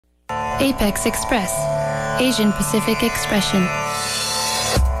Apex Express, Asian Pacific Expression.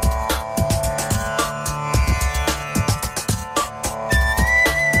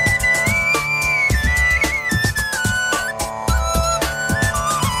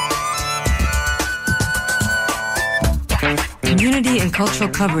 Community and cultural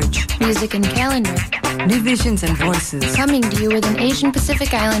coverage. Music and calendar. New visions and voices. Coming to you with an Asian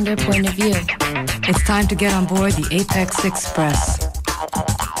Pacific Islander point of view. It's time to get on board the Apex Express.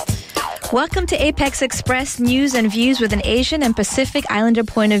 Welcome to Apex Express News and Views with an Asian and Pacific Islander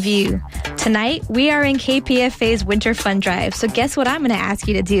point of view. Tonight, we are in KPFA's Winter Fund Drive, so guess what I'm going to ask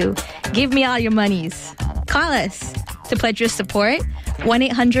you to do? Give me all your monies. Call us to pledge your support.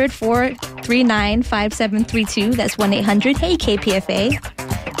 1-800-439-5732. That's 1-800-HEY-KPFA.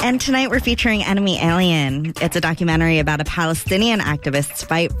 And tonight we're featuring Enemy Alien. It's a documentary about a Palestinian activist's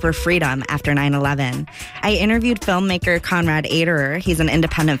fight for freedom after 9/11. I interviewed filmmaker Conrad Aderer, he's an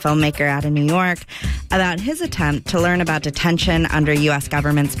independent filmmaker out of New York, about his attempt to learn about detention under U.S.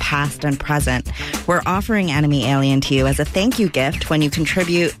 governments past and present. We're offering Enemy Alien to you as a thank you gift when you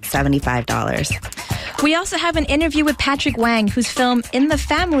contribute $75. We also have an interview with Patrick Wang, whose film In the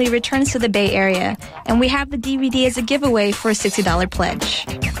Family returns to the Bay Area. And we have the DVD as a giveaway for a $60 pledge.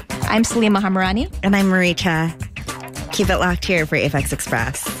 I'm Salima Hamarani. And I'm Marie Cha. Keep it locked here for Apex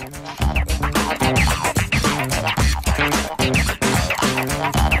Express.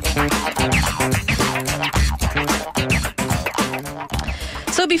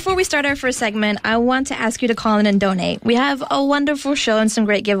 So before we start our first segment, I want to ask you to call in and donate. We have a wonderful show and some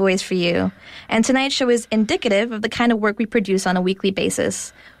great giveaways for you. And tonight's show is indicative of the kind of work we produce on a weekly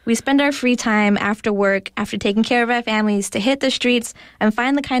basis. We spend our free time after work, after taking care of our families, to hit the streets and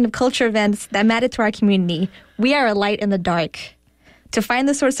find the kind of culture events that matter to our community. We are a light in the dark. To find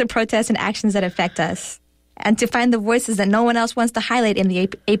the sorts of protests and actions that affect us. And to find the voices that no one else wants to highlight in the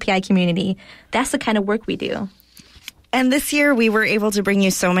API community. That's the kind of work we do. And this year, we were able to bring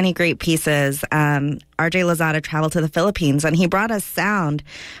you so many great pieces. RJ Lozada traveled to the Philippines, and he brought us sound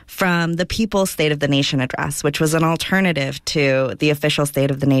from the People's State of the Nation address, which was an alternative to the official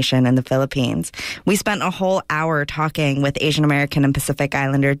State of the Nation in the Philippines. We spent a whole hour talking with Asian American and Pacific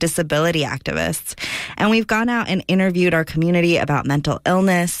Islander disability activists, and we've gone out and interviewed our community about mental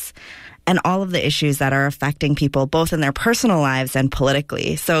illness and all of the issues that are affecting people, both in their personal lives and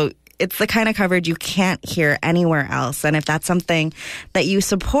politically. So it's the kind of coverage you can't hear anywhere else. And if that's something that you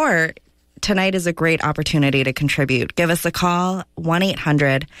support, tonight is a great opportunity to contribute. Give us a call,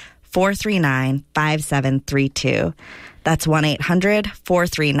 1-800-439-5732. That's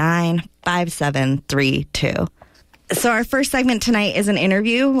 1-800-439-5732. So our first segment tonight is an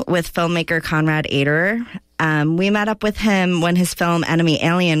interview with filmmaker Conrad Aderer. We met up with him when his film Enemy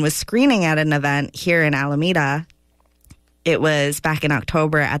Alien was screening at an event here in Alameda. It was back in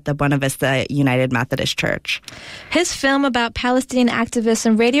October at the Buena Vista United Methodist Church. His film about Palestinian activist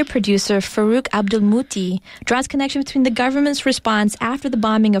and radio producer Farouk Abdulmuti draws connection between the government's response after the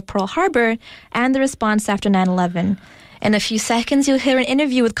bombing of Pearl Harbor and the response after 9/11. In a few seconds, you'll hear an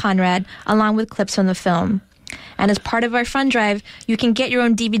interview with Conrad along with clips from the film. And as part of our fund drive, you can get your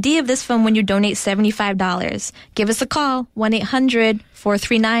own DVD of this film when you donate $75. Give us a call,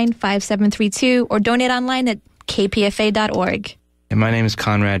 1-800-439-5732, or donate online at kpfa.org. My name is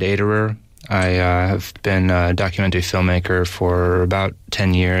Conrad Aderer. I have been a documentary filmmaker for about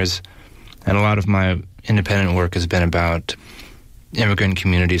 10 years, and a lot of my independent work has been about immigrant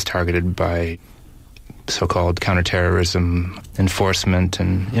communities targeted by so-called counterterrorism enforcement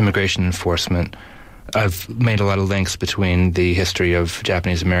and immigration enforcement. I've made a lot of links between the history of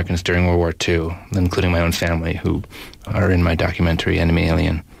Japanese Americans during World War II, including my own family, who are in my documentary Enemy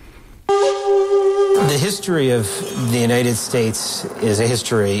Alien. The history of the United States is a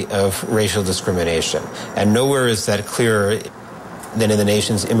history of racial discrimination, and nowhere is that clearer than in the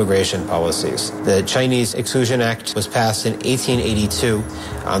nation's immigration policies. The Chinese Exclusion Act was passed in 1882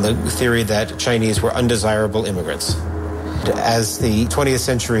 on the theory that Chinese were undesirable immigrants. As the 20th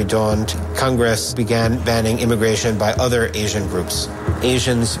century dawned, Congress began banning immigration by other Asian groups.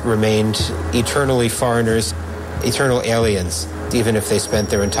 Asians remained eternally foreigners, eternal aliens, even if they spent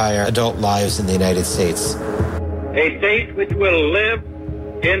their entire adult lives in the United States. A date which will live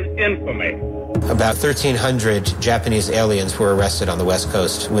in infamy. About 1,300 Japanese aliens were arrested on the West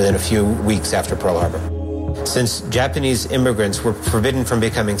Coast within a few weeks after Pearl Harbor. Since Japanese immigrants were forbidden from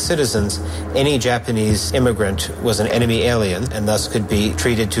becoming citizens, any Japanese immigrant was an enemy alien and thus could be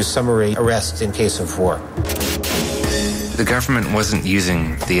treated to summary arrest in case of war. The government wasn't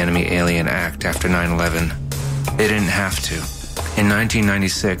using the Enemy Alien Act after 9/11. They didn't have to. In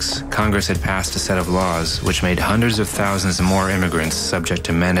 1996, Congress had passed a set of laws which made hundreds of thousands more immigrants subject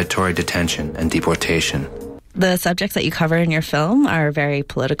to mandatory detention and deportation. The subjects that you cover in your film are very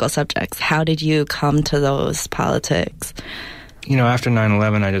political subjects. How did you come to those politics? You know, after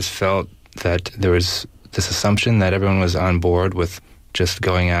 9/11, I just felt that there was this assumption that everyone was on board with just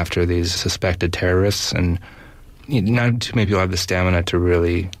going after these suspected terrorists, and not too many people have the stamina to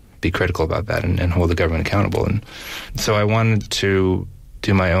really be critical about that and hold the government accountable. And so I wanted to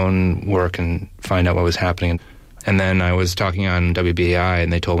do my own work and find out what was happening. And then I was talking on WBAI,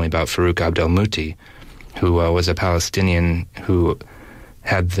 and they told me about Farouk Abdelmouty, who was a Palestinian who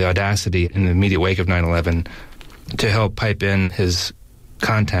had the audacity in the immediate wake of 9/11 to help pipe in his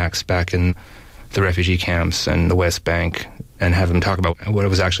contacts back in the refugee camps and the West Bank and have him talk about what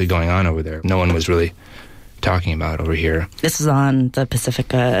was actually going on over there. No one was really talking about over here. This is on the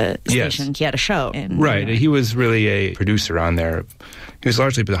Pacifica station. Yes. He had a show. Right. He was really a producer on there. He was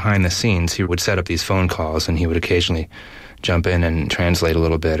largely behind the scenes. He would set up these phone calls, and he would occasionally jump in and translate a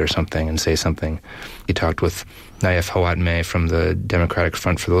little bit or something and say something. He talked with Naif Hawatmeh from the Democratic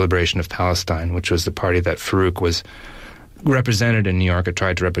Front for the Liberation of Palestine, which was the party that Farouk was represented in New York, or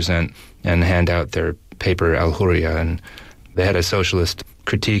tried to represent and hand out their paper Al-Hurriya, and they had a socialist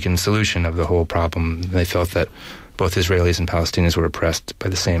critique and solution of the whole problem. They felt that both Israelis and Palestinians were oppressed by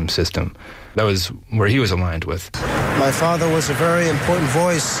the same system. That was where he was aligned with. My father was a very important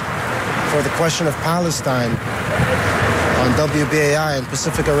voice for the question of Palestine on WBAI and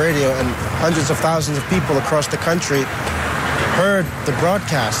Pacifica Radio, and hundreds of thousands of people across the country heard the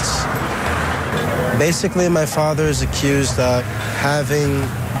broadcasts. Basically, my father is accused of having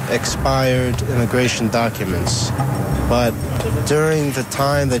expired immigration documents, but during the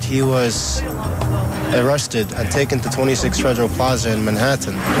time that he was arrested and taken to 26 Federal Plaza in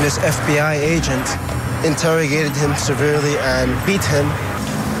Manhattan, this FBI agent interrogated him severely and beat him.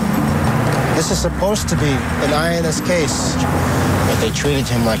 This is supposed to be an INS case, but they treated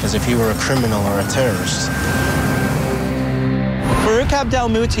him like as if he were a criminal or a terrorist. Farouk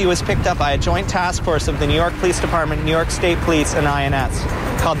Abdelmouty was picked up by a joint task force of the New York Police Department, New York State Police, and INS,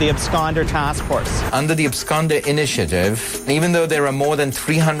 called the Absconder Task Force. Under the Absconder Initiative, even though there are more than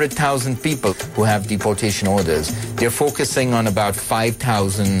 300,000 people who have deportation orders, they're focusing on about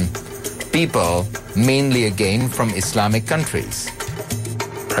 5,000 people, mainly again from Islamic countries.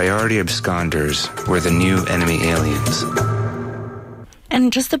 Priority absconders were the new enemy aliens.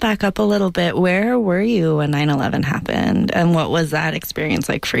 And just to back up a little bit, where were you when 9/11 happened, and what was that experience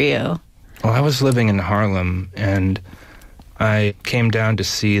like for you? Well, I was living in Harlem, and I came down to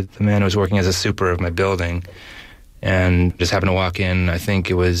see the man who was working as a super of my building, and just happened to walk in. I think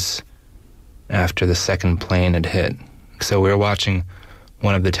it was after the second plane had hit. So we were watching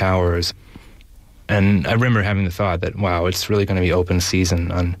one of the towers, and I remember having the thought that, wow, it's really going to be open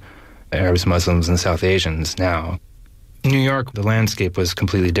season on Arabs, Muslims, and South Asians now. New York, the landscape was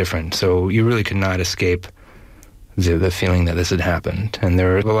completely different, so you really could not escape the feeling that this had happened. And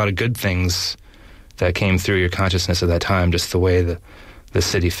there were a lot of good things that came through your consciousness at that time, just the way the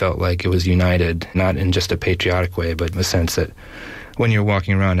city felt like it was united, not in just a patriotic way, but in the sense that when you're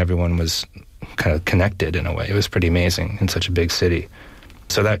walking around, everyone was kind of connected in a way. It was pretty amazing in such a big city.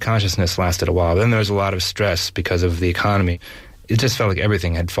 So that consciousness lasted a while. Then there was a lot of stress because of the economy. It just felt like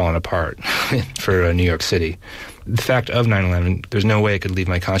everything had fallen apart for New York City. The fact of 9/11, there's no way it could leave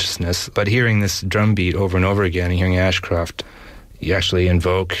my consciousness, but hearing this drumbeat over and over again, and hearing Ashcroft, you actually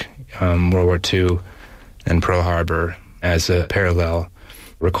invoke World War II and Pearl Harbor as a parallel,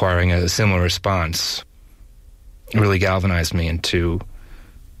 requiring a similar response. It really galvanized me into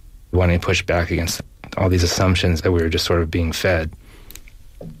wanting to push back against all these assumptions that we were just sort of being fed.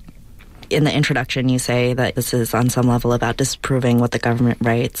 In the introduction, you say that this is on some level about disproving what the government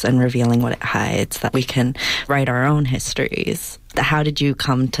writes and revealing what it hides, that we can write our own histories. How did you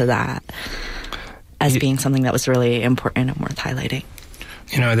come to that as being something that was really important and worth highlighting?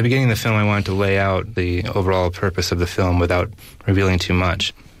 You know, at the beginning of the film, I wanted to lay out the overall purpose of the film without revealing too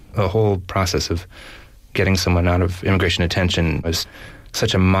much. The whole process of getting someone out of immigration detention was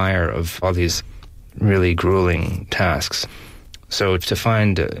such a mire of all these really grueling tasks. So to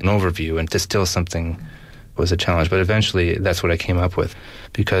find an overview and distill something was a challenge, but eventually that's what I came up with.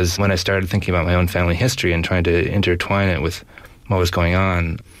 Because when I started thinking about my own family history and trying to intertwine it with what was going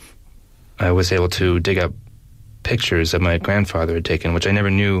on, I was able to dig up pictures that my grandfather had taken, which I never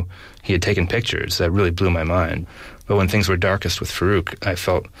knew he had taken pictures. That really blew my mind. But when things were darkest with Farouk, I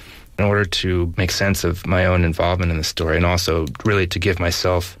felt in order to make sense of my own involvement in the story and also really to give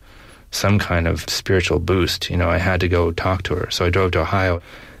myself some kind of spiritual boost, you know, I had to go talk to her. So I drove to Ohio,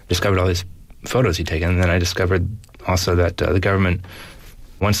 discovered all these photos he'd taken, and then I discovered Also that the government,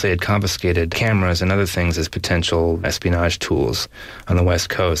 once they had confiscated cameras and other things as potential espionage tools on the West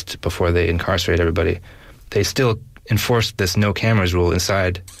Coast before they incarcerate everybody, they still enforced this no cameras rule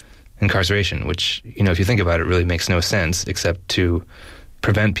inside incarceration, which, if you think about it, really makes no sense except to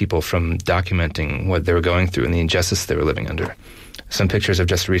prevent people from documenting what they were going through and the injustice they were living under. Some pictures have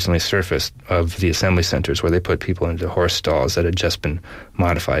just recently surfaced of the assembly centers where they put people into horse stalls that had just been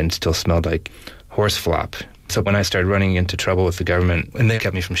modified and still smelled like horse flop. So when I started running into trouble with the government, and they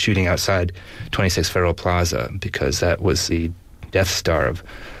kept me from shooting outside 26 Federal Plaza because that was the Death Star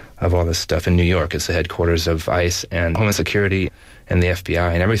of all this stuff in New York. It's the headquarters of ICE and Homeland Security and the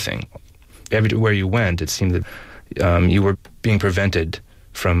FBI and everything. Everywhere you went, it seemed that you were being prevented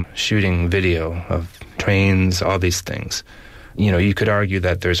from shooting video of trains, all these things. You could argue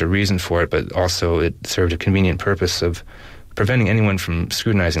that there's a reason for it, but also it served a convenient purpose of preventing anyone from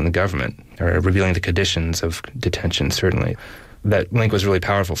scrutinizing the government or revealing the conditions of detention, certainly. That link was really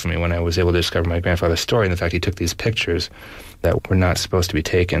powerful for me when I was able to discover my grandfather's story and the fact he took these pictures that were not supposed to be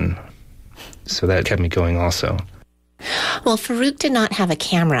taken. So that kept me going also. Well, Farouk did not have a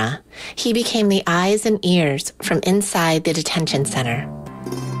camera. He became the eyes and ears from inside the detention center.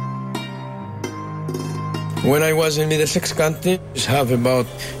 When I was in Middlesex County, we have about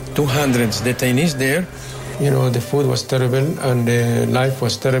 200 detainees there. The food was terrible and the life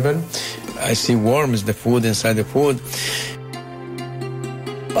was terrible. I see worms, the food inside the food.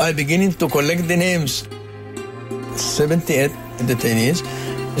 I beginning to collect the names. 78 detainees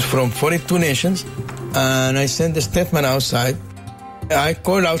from 42 nations. And I sent a statement outside. I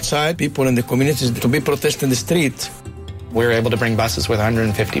called outside people in the communities to be protesting the street. We were able to bring buses with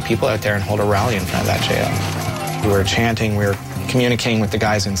 150 people out there and hold a rally in front of that jail. We were chanting, we were communicating with the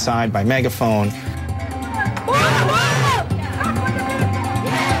guys inside by megaphone.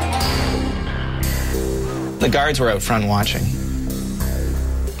 The guards were out front watching,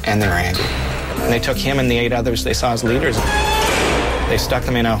 and they were angry. And they took him and the 8 others they saw as leaders. They stuck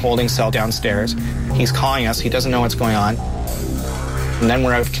them in a holding cell downstairs. He's calling us, he doesn't know what's going on. And then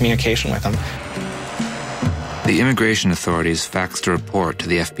we're out of communication with him. The immigration authorities faxed a report to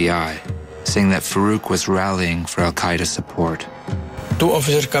the FBI saying that Farouk was rallying for al-Qaeda support. 2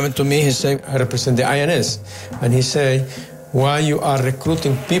 officers coming to me, he said, I represent the INS. And he said, why you are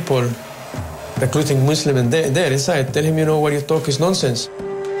recruiting people, recruiting Muslims there inside? Tell him, what you talk is nonsense.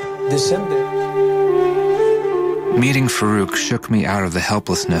 They send them. Meeting Farouk shook me out of the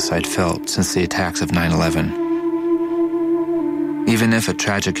helplessness I'd felt since the attacks of 9/11. Even if a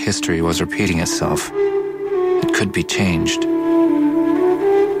tragic history was repeating itself, it could be changed.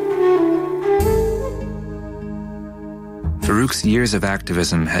 Farouk's years of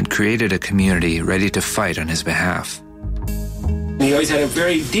activism had created a community ready to fight on his behalf. He always had a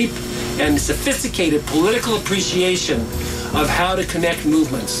very deep and sophisticated political appreciation of how to connect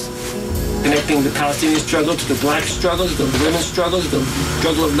movements, connecting the Palestinian struggle to the black struggles, the women's struggles, the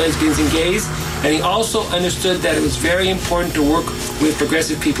struggle of lesbians and gays. And he also understood that it was very important to work with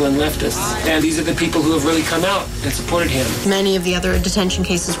progressive people and leftists. And these are the people who have really come out and supported him. Many of the other detention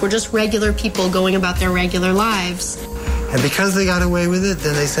cases were just regular people going about their regular lives. And because they got away with it,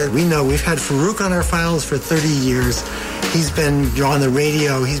 then they said, we know we've had Farouk on our files for 30 years. He's been on the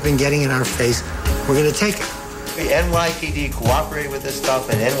radio. He's been getting in our face. We're going to take him. The NYPD cooperated with this stuff,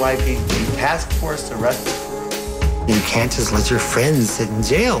 and NYPD task force arrested. You can't just let your friends sit in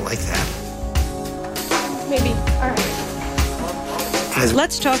jail like that. Maybe. All right.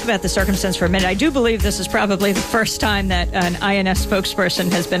 Let's talk about the circumstance for a minute. I do believe this is probably the first time that an INS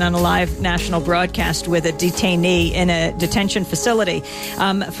spokesperson has been on a live national broadcast with a detainee in a detention facility.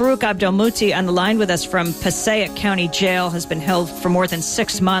 Farouk Abdelmouti on the line with us from Passaic County Jail has been held for more than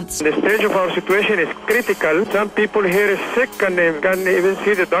 6 months. The stage of our situation is critical. Some people here are sick and they can't even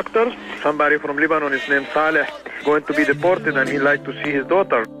see the doctors. Somebody from Lebanon is named Saleh, going to be deported, and he'd like to see his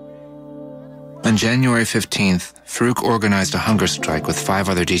daughter. On January 15th, Farouk organized a hunger strike with 5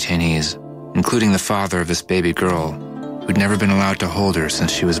 other detainees, including the father of his baby girl, who'd never been allowed to hold her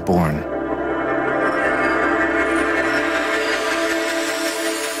since she was born.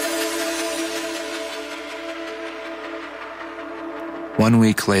 One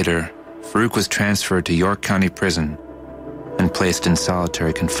week later, Farouk was transferred to York County Prison and placed in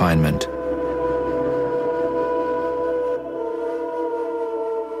solitary confinement.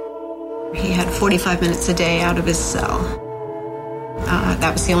 He had 45 minutes a day out of his cell.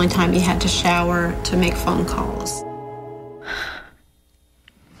 That was the only time he had to shower, to make phone calls.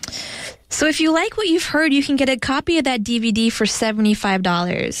 So if you like what you've heard, you can get a copy of that DVD for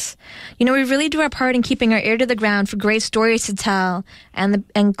 $75. You know, we really do our part in keeping our ear to the ground for great stories to tell and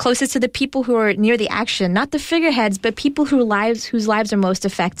closest to the people who are near the action, not the figureheads, but people whose lives are most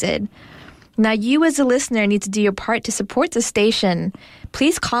affected. Now, you as a listener need to do your part to support the station.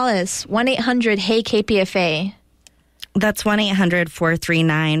 Please call us 1-800-HEY-KPFA. That's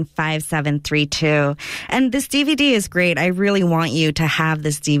 1-800-439-5732. And this DVD is great. I really want you to have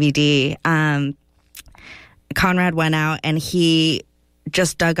this DVD. Conrad went out and he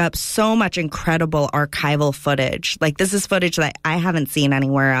just dug up so much incredible archival footage. Like, this is footage that I haven't seen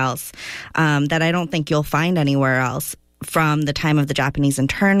anywhere else, that I don't think you'll find anywhere else, from the time of the Japanese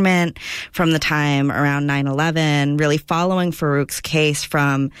internment, from the time around 9/11, really following Farouk's case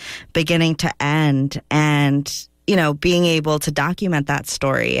from beginning to end, and you know, being able to document that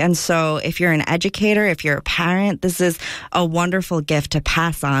story. And so if you're an educator, if you're a parent, this is a wonderful gift to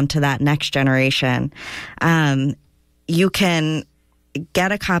pass on to that next generation. You can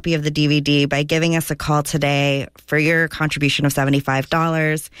get a copy of the DVD by giving us a call today for your contribution of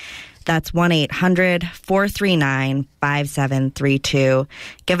 $75. That's 1-800-439-5732.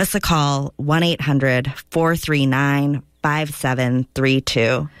 Give us a call,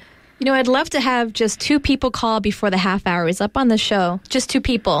 1-800-439-5732. You know, I'd love to have just 2 people call before the half hour is up on the show. Just 2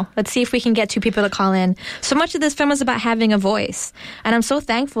 people. Let's see if we can get 2 people to call in. So much of this film is about having a voice. And I'm so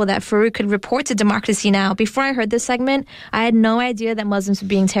thankful that Farouk could report to Democracy Now! Before I heard this segment, I had no idea that Muslims were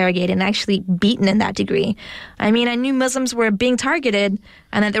being interrogated and actually beaten in that degree. I mean, I knew Muslims were being targeted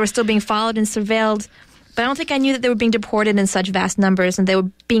and that they were still being followed and surveilled, but I don't think I knew that they were being deported in such vast numbers and they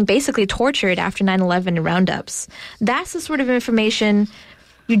were being basically tortured after 9/11 and roundups. That's the sort of information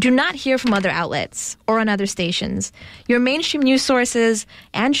you do not hear from other outlets or on other stations. Your mainstream news sources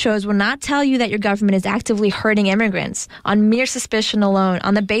and shows will not tell you that your government is actively hurting immigrants on mere suspicion alone,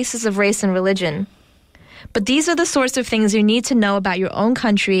 on the basis of race and religion. But these are the sorts of things you need to know about your own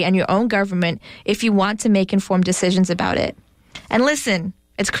country and your own government if you want to make informed decisions about it. And listen,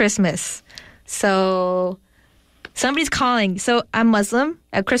 it's Christmas. So somebody's calling. So I'm Muslim.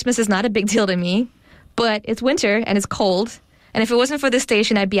 Christmas is not a big deal to me, but it's winter and it's cold. And if it wasn't for this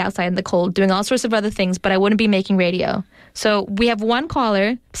station, I'd be outside in the cold doing all sorts of other things, but I wouldn't be making radio. So we have one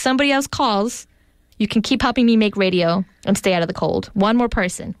caller. Somebody else calls. You can keep helping me make radio and stay out of the cold. One more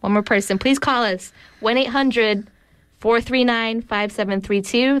person. Please call us.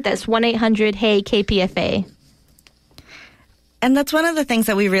 1-800-439-5732. That's 1-800-HEY-KPFA. And that's one of the things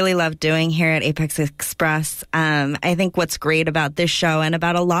that we really love doing here at Apex Express. I think what's great about this show and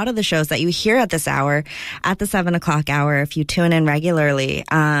about a lot of the shows that you hear at this hour, at the 7 o'clock hour, if you tune in regularly,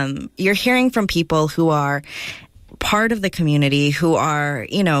 you're hearing from people who are part of the community, who are,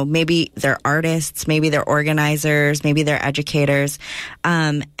 you know, maybe they're artists, maybe they're organizers, maybe they're educators.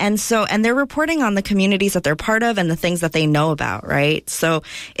 And they're reporting on the communities that they're part of and the things that they know about, right? So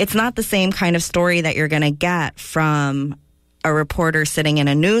it's not the same kind of story that you're going to get from a reporter sitting in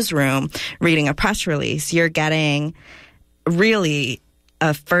a newsroom reading a press release. You're getting really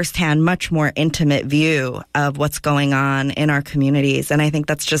a firsthand, much more intimate view of what's going on in our communities. And I think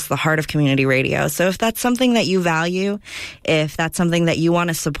that's just the heart of community radio. So if that's something that you value, if that's something that you want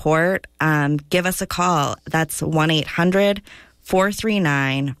to support, give us a call. That's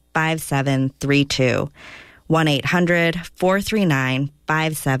 1-800-439-5732.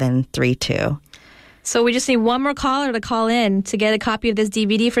 1-800-439-5732. So we just need one more caller to call in to get a copy of this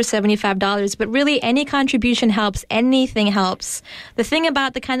DVD for $75. But really, any contribution helps. Anything helps. The thing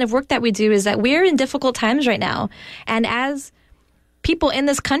about the kind of work that we do is that we're in difficult times right now. And as people in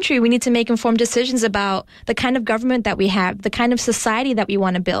this country, we need to make informed decisions about the kind of government that we have, the kind of society that we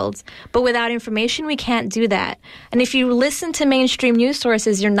want to build. But without information, we can't do that. And if you listen to mainstream news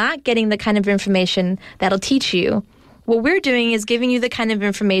sources, you're not getting the kind of information that'll teach you. What we're doing is giving you the kind of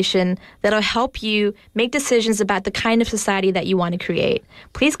information that'll help you make decisions about the kind of society that you want to create.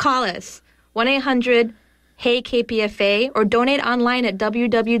 Please call us, 1-800-HEY-KPFA, or donate online at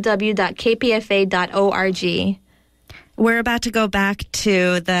www.kpfa.org. We're about to go back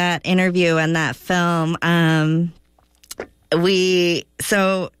to that interview and that film.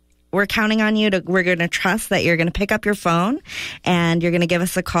 We're counting on you we're going to trust that you're going to pick up your phone and you're going to give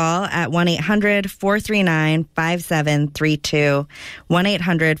us a call at 1-800-439-5732.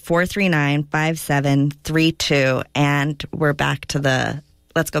 1-800-439-5732. And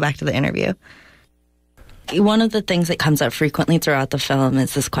let's go back to the interview. One of the things that comes up frequently throughout the film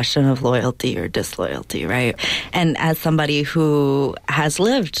is this question of loyalty or disloyalty, right? And as somebody who has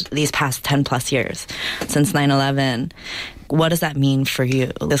lived these past 10 plus years since 9/11, what does that mean for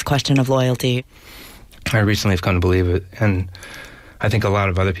you, this question of loyalty? I recently have come to believe it. And I think a lot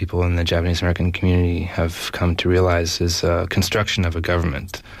of other people in the Japanese American community have come to realize is construction of a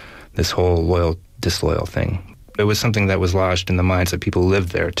government, this whole loyal-disloyal thing. It was something that was lodged in the minds of people who lived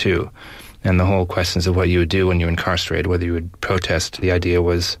there, too. And the whole questions of what you would do when you were incarcerated, whether you would protest, the idea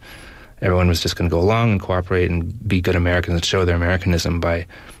was everyone was just going to go along and cooperate and be good Americans and show their Americanism by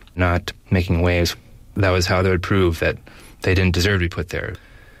not making waves. That was how they would prove that they didn't deserve to be put there.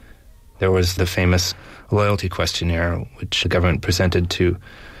 There was the famous loyalty questionnaire, which the government presented to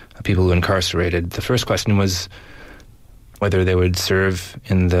people who were incarcerated. The first question was whether they would serve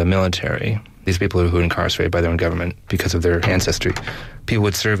in the military. These people who were incarcerated by their own government because of their ancestry. People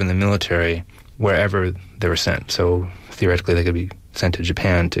would serve in the military wherever they were sent. So theoretically they could be sent to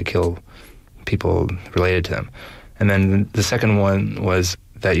Japan to kill people related to them. And then the second one was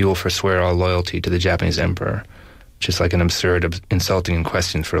that you will forswear all loyalty to the Japanese emperor, which is like an absurd, insulting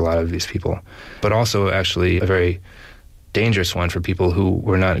question for a lot of these people. But also actually a very dangerous one for people who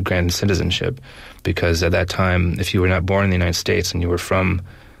were not granted citizenship, because at that time, if you were not born in the United States and you were from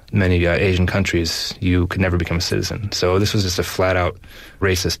many Asian countries, you could never become a citizen. So this was just a flat-out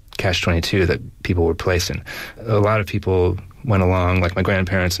racist catch-22 that people were placed in. A lot of people went along, like my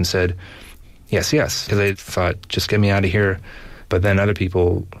grandparents, and said, yes, because they thought, just get me out of here. But then other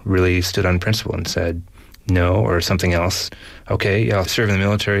people really stood on principle and said, no, or something else. Okay, yeah, I'll serve in the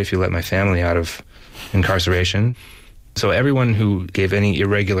military if you let my family out of incarceration. So everyone who gave any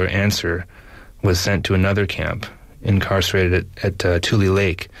irregular answer was sent to another camp, incarcerated at Tule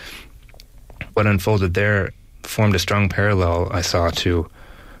Lake. What unfolded there formed a strong parallel, I saw, to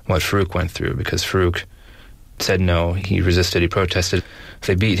what Farouk went through, because Farouk said no, he resisted, he protested.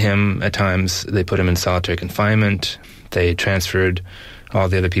 They beat him at times, they put him in solitary confinement, they transferred all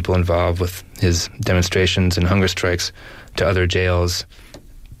the other people involved with his demonstrations and hunger strikes to other jails,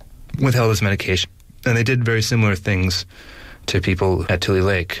 withheld his medication. And they did very similar things to people at Tule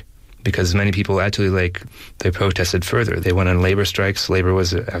Lake, because many people at Tule Lake, they protested further. They went on labor strikes. Labor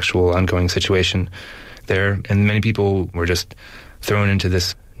was an actual ongoing situation there. And many people were just thrown into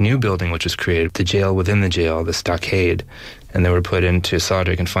this new building which was created, the jail within the jail, the stockade, and they were put into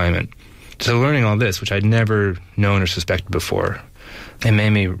solitary confinement. So learning all this, which I'd never known or suspected before, it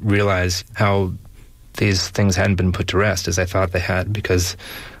made me realize how these things hadn't been put to rest as I thought they had, because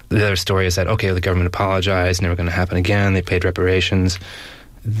the other story is that, okay, the government apologized, never going to happen again, they paid reparations.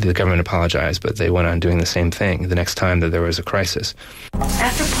 The government apologized, but they went on doing the same thing the next time that there was a crisis.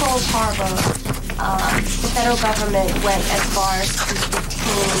 After Pearl Harbor, the federal government went as far as to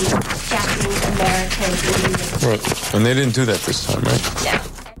detain Japanese Americans. Right, and they didn't do that this time, right? Yeah.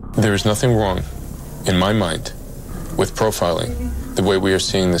 There is nothing wrong, in my mind, with profiling the way we are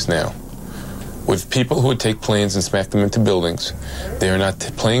seeing this now. With people who would take planes and smack them into buildings, they are not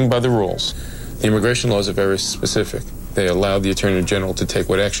playing by the rules. The immigration laws are very specific. They allow the Attorney General to take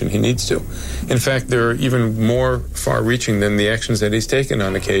what action he needs to. In fact, they're even more far-reaching than the actions that he's taken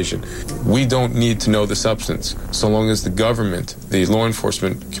on occasion. We don't need to know the substance, so long as the government, the law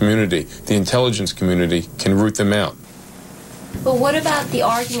enforcement community, the intelligence community can root them out. But what about the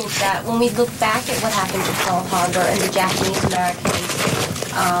argument that when we look back at what happened to Pearl Harbor and the Japanese Americans,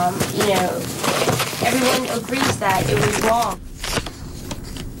 everyone agrees that it was wrong.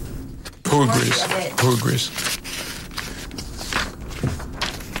 Who agrees? Who agrees?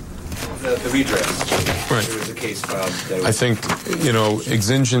 The redress. Right. There was a case filed. I think,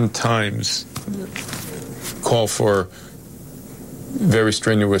 exigent times call for very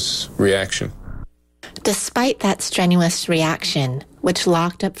strenuous reaction. Despite that strenuous reaction, which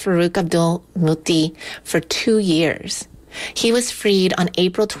locked up Farouk Abdul Muti for 2 years, he was freed on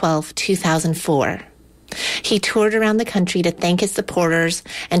April 12, 2004. He toured around the country to thank his supporters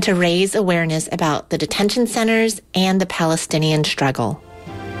and to raise awareness about the detention centers and the Palestinian struggle.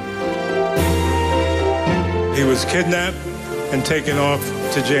 He was kidnapped and taken off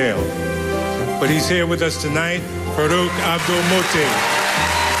to jail. But he's here with us tonight, Farouk Abdul Muti.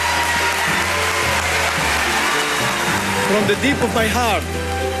 From the deep of my heart,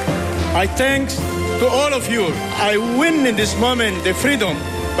 I thanks to all of you. I win in this moment the freedom,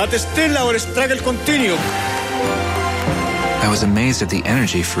 but still our struggle continues. I was amazed at the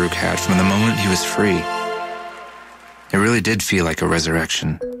energy Farouk had from the moment he was free. It really did feel like a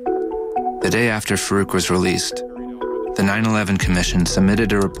resurrection. The day after Farouk was released, the 9/11 Commission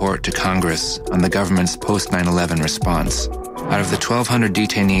submitted a report to Congress on the government's post-9/11 response. Out of the 1,200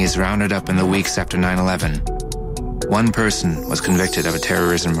 detainees rounded up in the weeks after 9/11, one person was convicted of a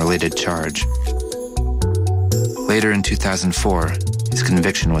terrorism-related charge. Later in 2004, his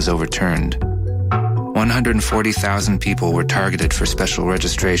conviction was overturned. 140,000 people were targeted for special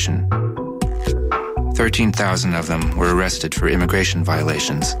registration. 13,000 of them were arrested for immigration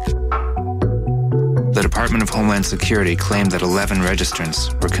violations. The Department of Homeland Security claimed that 11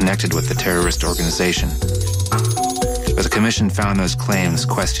 registrants were connected with the terrorist organization, but the commission found those claims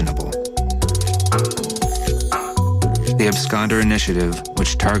questionable. The Absconder Initiative,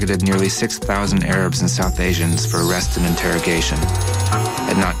 which targeted nearly 6,000 Arabs and South Asians for arrest and interrogation,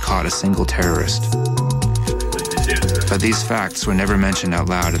 had not caught a single terrorist. But these facts were never mentioned out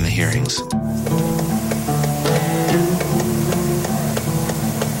loud in the hearings.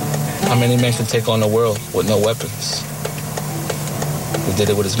 How many men can take on the world with no weapons? He did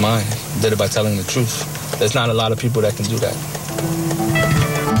it with his mind. He did it by telling the truth. There's not a lot of people that can do that.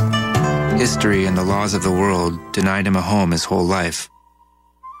 History and the laws of the world denied him a home his whole life.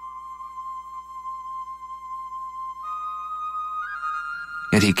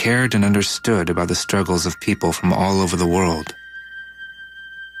 Yet he cared and understood about the struggles of people from all over the world.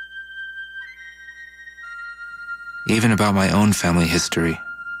 Even about my own family history.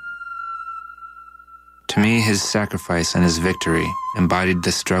 To me, his sacrifice and his victory embodied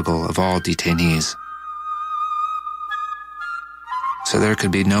the struggle of all detainees. So there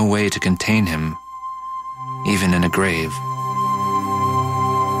could be no way to contain him, even in a grave.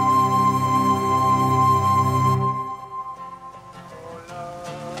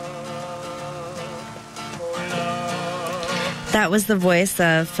 That was the voice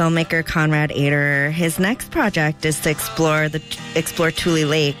of filmmaker Conrad Aderer. His next project is to explore Tule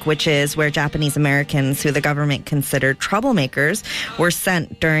Lake, which is where Japanese Americans who the government considered troublemakers were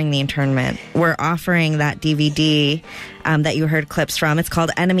sent during the internment. We're offering that DVD that you heard clips from. It's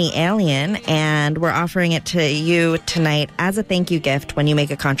called Enemy Alien, and we're offering it to you tonight as a thank you gift when you make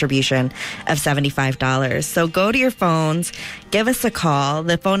a contribution of $75. So go to your phones, give us a call.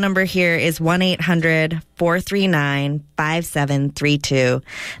 The phone number here is 1-800-439-5732.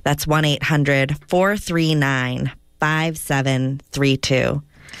 That's 1-800-439-5732.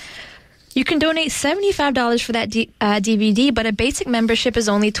 You can donate $75 for that DVD, but a basic membership is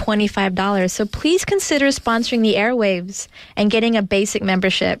only $25. So please consider sponsoring the airwaves and getting a basic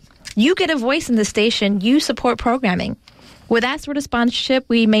membership. You get a voice in the station. You support programming. With that sort of sponsorship,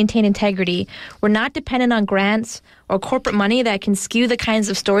 we maintain integrity. We're not dependent on grants or corporate money that can skew the kinds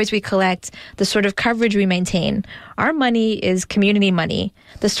of stories we collect, the sort of coverage we maintain. Our money is community money,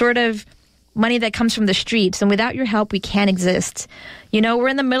 the sort of money that comes from the streets, and without your help, we can't exist. You know, we're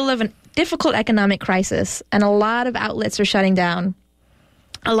in the middle of a difficult economic crisis, and a lot of outlets are shutting down.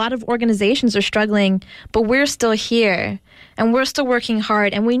 A lot of organizations are struggling, but we're still here, and we're still working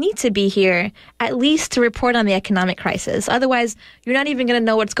hard, and we need to be here, at least to report on the economic crisis. Otherwise, you're not even going to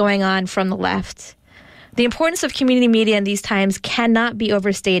know what's going on from the left. The importance of community media in these times cannot be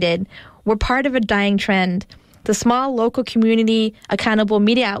overstated. We're part of a dying trend. The small, local, community, accountable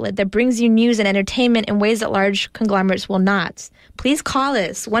media outlet that brings you news and entertainment in ways that large conglomerates will not. Please call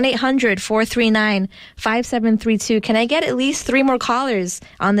us, 1-800-439-5732. Can I get at least 3 more callers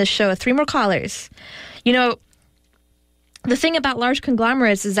on this show? 3 more callers. You know, the thing about large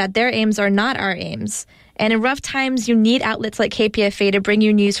conglomerates is that their aims are not our aims. And in rough times, you need outlets like KPFA to bring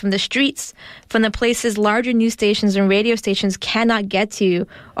you news from the streets, from the places larger news stations and radio stations cannot get to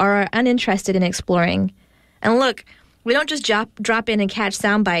or are uninterested in exploring. And look, we don't just drop in and catch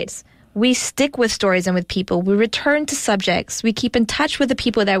sound bites. We stick with stories and with people. We return to subjects. We keep in touch with the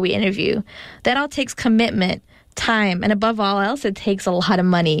people that we interview. That all takes commitment, time, and above all else, it takes a lot of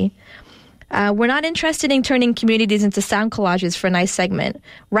money. We're not interested in turning communities into sound collages for a nice segment.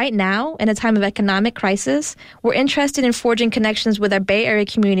 Right now, in a time of economic crisis, we're interested in forging connections with our Bay Area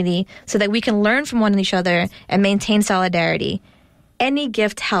community so that we can learn from one another and maintain solidarity. Any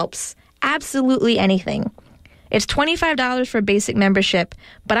gift helps. Absolutely anything. It's $25 for a basic membership,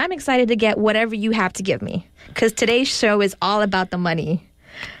 but I'm excited to get whatever you have to give me, because today's show is all about the money.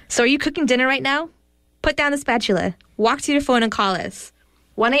 So are you cooking dinner right now? Put down the spatula, walk to your phone and call us.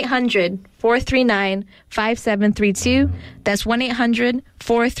 1-800-439-5732. That's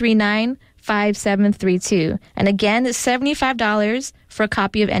 1-800-439-5732. And again, it's $75 for a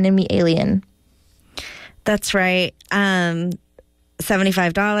copy of Enemy Alien. That's right.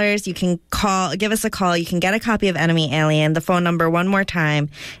 $75. You can give us a call. You can get a copy of Enemy Alien. The phone number, one more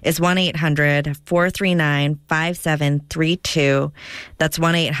time, is 1-800-439-5732. That's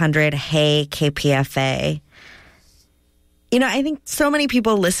 1-800-HEY-KPFA. You know, I think so many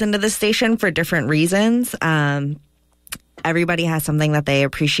people listen to this station for different reasons. Everybody has something that they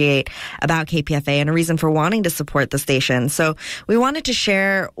appreciate about KPFA and a reason for wanting to support the station. So we wanted to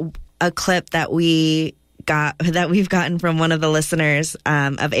share a clip that we've gotten from one of the listeners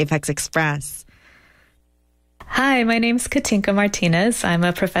of Apex Express. Hi, my name's Katinka Martinez. I'm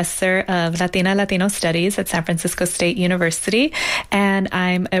a professor of Latino Studies at San Francisco State University, and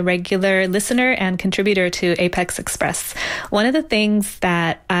I'm a regular listener and contributor to Apex Express. One of the things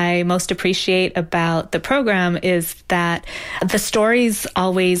that I most appreciate about the program is that the stories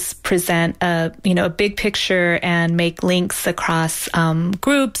always present a big picture and make links across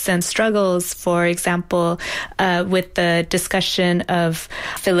groups and struggles. For example, with the discussion of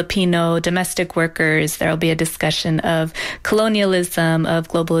Filipino domestic workers, there will be a discussion of colonialism, of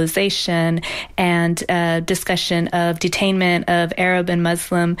globalization, and discussion of detainment of Arab and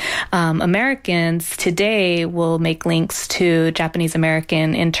Muslim Americans. Today will make links to Japanese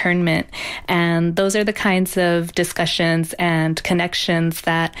American internment. And those are the kinds of discussions and connections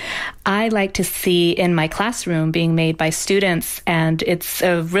that I like to see in my classroom being made by students. And it's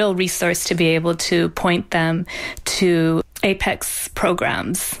a real resource to be able to point them to Apex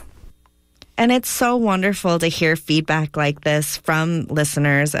programs. And it's so wonderful to hear feedback like this from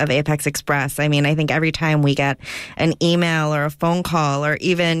listeners of Apex Express. I mean, I think every time we get an email or a phone call or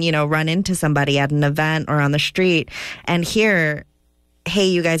even, run into somebody at an event or on the street and hear, hey,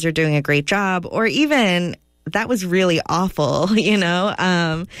 you guys are doing a great job, or even that was really awful,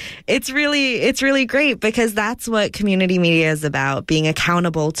 it's really great because that's what community media is about, being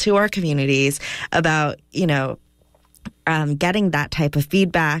accountable to our communities, about, getting that type of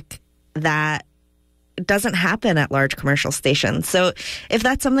feedback that doesn't happen at large commercial stations. So if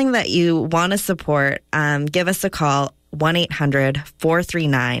that's something that you want to support, give us a call,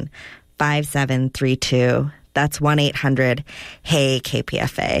 1-800-439-5732. That's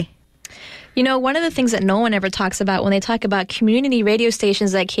 1-800-HEY-KPFA. One of the things that no one ever talks about when they talk about community radio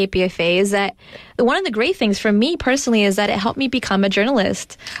stations like KPFA is that one of the great things for me personally is that it helped me become a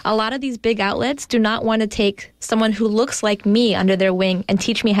journalist. A lot of these big outlets do not want to take someone who looks like me under their wing and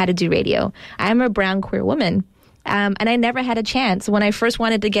teach me how to do radio. I'm a brown queer woman. And I never had a chance. When I first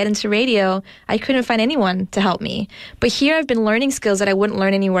wanted to get into radio, I couldn't find anyone to help me. But here I've been learning skills that I wouldn't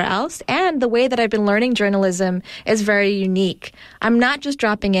learn anywhere else. And the way that I've been learning journalism is very unique. I'm not just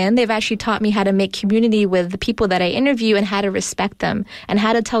dropping in. They've actually taught me how to make community with the people that I interview and how to respect them and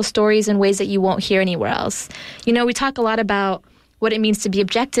how to tell stories in ways that you won't hear anywhere else. We talk a lot about what it means to be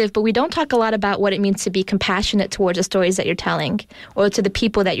objective, but we don't talk a lot about what it means to be compassionate towards the stories that you're telling or to the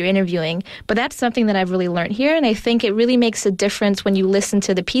people that you're interviewing. But that's something that I've really learned here, and I think it really makes a difference when you listen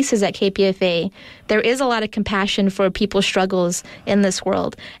to the pieces at KPFA. There is a lot of compassion for people's struggles in this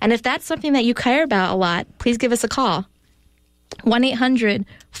world. And if that's something that you care about a lot, please give us a call.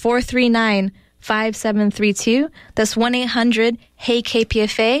 1-800-439-5732. That's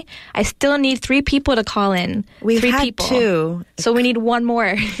 1-800-HEY-KPFA. I still need 3 people to call in. We've 3 had people. 2. So we need one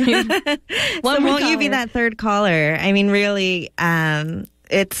more. Won't you be that third caller? I mean, really,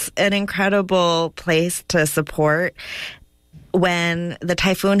 it's an incredible place to support. When the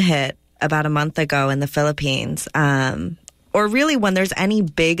typhoon hit about a month ago in the Philippines, or really when there's any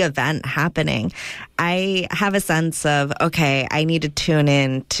big event happening, I have a sense of, okay, I need to tune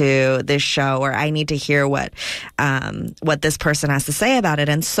in to this show, or I need to hear what this person has to say about it.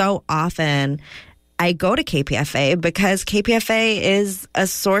 And so often I go to KPFA because KPFA is a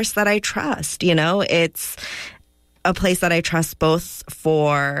source that I trust. It's a place that I trust both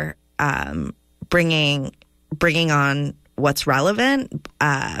for bringing on what's relevant,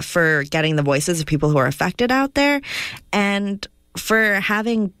 for getting the voices of people who are affected out there, and for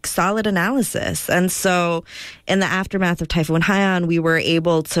having solid analysis. And so in the aftermath of Typhoon Haiyan, we were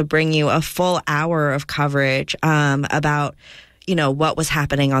able to bring you a full hour of coverage about what was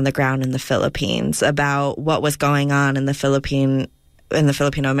happening on the ground in the Philippines, about what was going on in the Filipino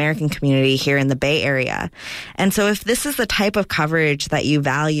American community here in the Bay Area. And so if this is the type of coverage that you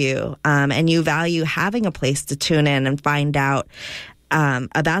value, and you value having a place to tune in and find out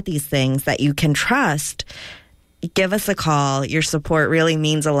about these things that you can trust, give us a call. Your support really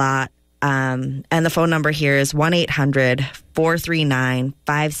means a lot. And the phone number here is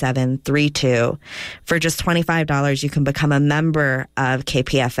 1-800-439-5732. For just $25, you can become a member of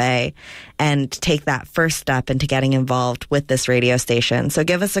KPFA and take that first step into getting involved with this radio station. So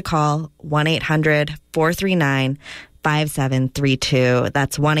give us a call, 1-800-439-5732.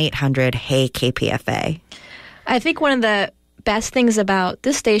 That's 1-800-HEY-KPFA. I think one of the best things about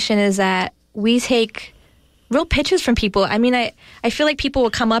this station is that we take real pitches from people. I mean, I feel like people will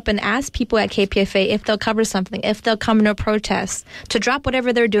come up and ask people at KPFA if they'll cover something, if they'll come to a protest, to drop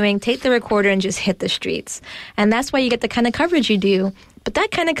whatever they're doing, take the recorder and just hit the streets. And that's why you get the kind of coverage you do. But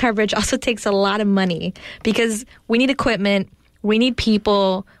that kind of coverage also takes a lot of money because we need equipment, we need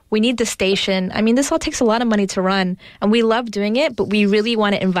people, We need the station. I mean, this all takes a lot of money to run, and we love doing it, but we really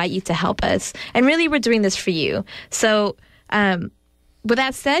want to invite you to help us. And really, we're doing this for you. So, with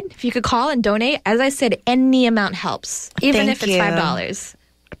that said, if you could call and donate, as I said, any amount helps, even if it's $5.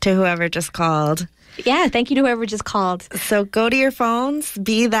 To whoever just called. Yeah, thank you to whoever just called. So go to your phones,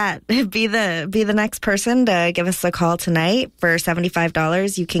 be the next person to give us a call tonight. For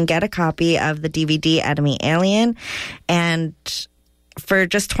 $75, you can get a copy of the DVD Enemy Alien, and for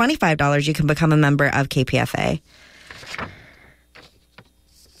just $25, you can become a member of KPFA.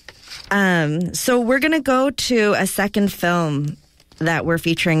 So we're going to go to a second film that we're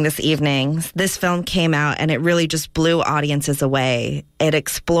featuring this evening. This film came out and it really just blew audiences away. It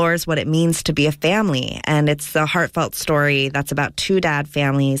explores what it means to be a family, and it's a heartfelt story that's about two dad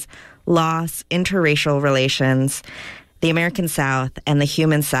families, loss, interracial relations, the American South, and the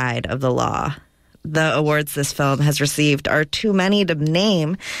human side of the law. The awards this film has received are too many to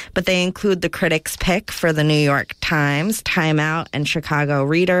name, but they include the Critics' Pick for the New York Times, Time Out, and Chicago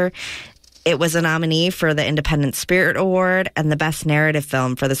Reader. It was a nominee for the Independent Spirit Award and the Best Narrative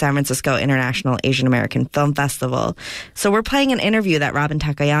Film for the San Francisco International Asian American Film Festival. So we're playing an interview that Robin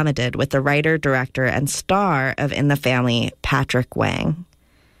Takayama did with the writer, director, and star of In the Family, Patrick Wang.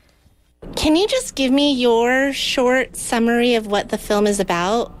 Can you just give me your short summary of what the film is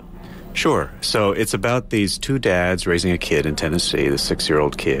about? Sure. So it's about these two dads raising a kid in Tennessee, the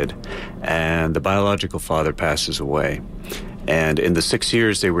 6-year-old kid, and the biological father passes away. And in the 6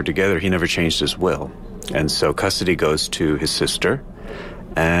 years they were together, he never changed his will. And so custody goes to his sister.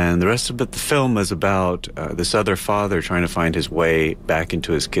 And the rest of the film is about this other father trying to find his way back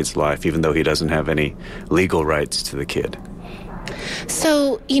into his kid's life, even though he doesn't have any legal rights to the kid.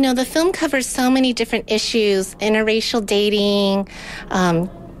 So, the film covers so many different issues: interracial dating,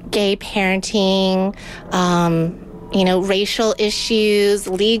 gay parenting, racial issues,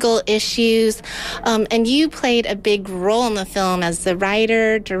 legal issues. And you played a big role in the film as the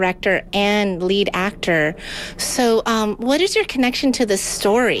writer, director, and lead actor. So what is your connection to this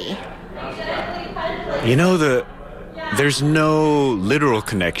story? There's no literal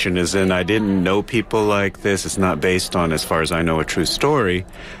connection, as in I didn't know people like this. It's not based on, as far as I know, a true story.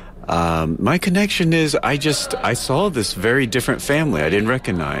 My connection is I saw this very different family I didn't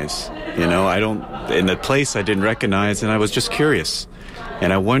recognize. In a place I didn't recognize, and I was just curious.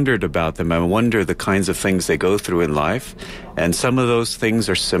 And I wondered about them. I wonder the kinds of things they go through in life. And some of those things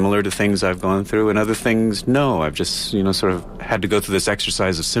are similar to things I've gone through, and other things, no. I've just, sort of had to go through this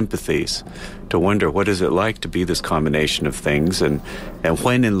exercise of sympathies to wonder, what is it like to be this combination of things? And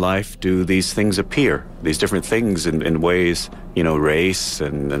when in life do these things appear, these different things in ways, race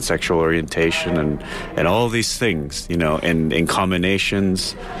and sexual orientation and all these things, in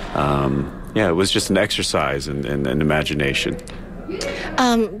combinations. It was just an exercise in imagination.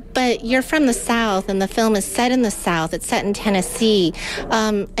 But you're from the South, and the film is set in the South. It's set in Tennessee.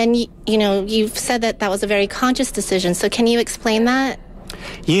 And, you've said that was a very conscious decision. So can you explain that?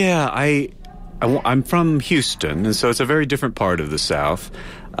 Yeah, I'm from Houston, and so it's a very different part of the South.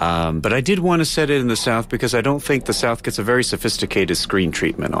 But I did want to set it in the South because I don't think the South gets a very sophisticated screen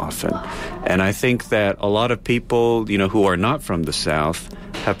treatment often. And I think that a lot of people, who are not from the South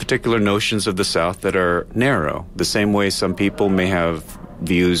have particular notions of the South that are narrow, the same way some people may have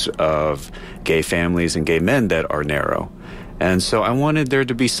views of gay families and gay men that are narrow. And so I wanted there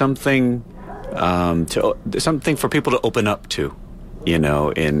to be something for people to open up to,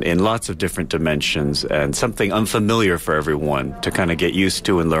 in lots of different dimensions, and something unfamiliar for everyone to kind of get used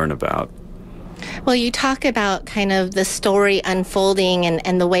to and learn about. Well, you talk about kind of the story unfolding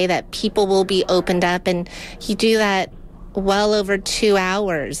and the way that people will be opened up, and you do that well over 2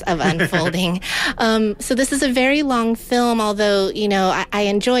 hours of unfolding. So this is a very long film, although, I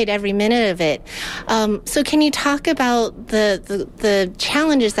enjoyed every minute of it. So can you talk about the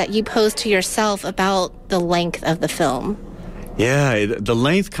challenges that you posed to yourself about the length of the film? Yeah, the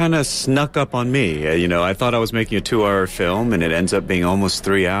length kind of snuck up on me. I thought I was making a 2-hour film, and it ends up being almost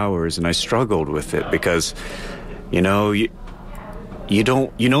 3 hours, and I struggled with it because,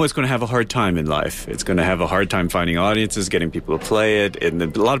 it's going to have a hard time in life. It's going to have a hard time finding audiences, getting people to play it, and a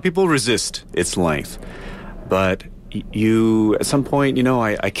lot of people resist its length. But at some point,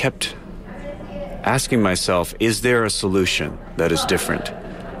 I kept asking myself, is there a solution that is different?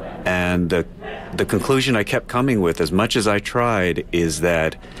 And the conclusion I kept coming with, as much as I tried, is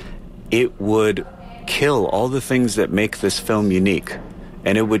that it would kill all the things that make this film unique.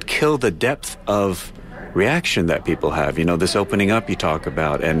 And it would kill the depth of reaction that people have, this opening up you talk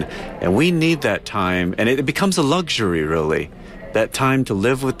about. And we need that time. And it becomes a luxury, really, that time to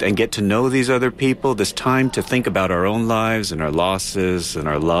live with and get to know these other people, this time to think about our own lives and our losses and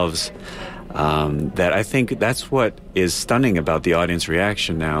our loves, that I think that's what is stunning about the audience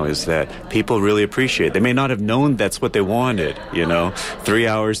reaction now, is that people really appreciate. They may not have known that's what they wanted, 3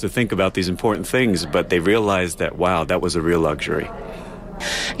 hours to think about these important things, but they realized that, wow, that was a real luxury.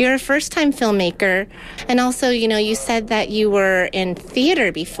 You're a first-time filmmaker, and also, you said that you were in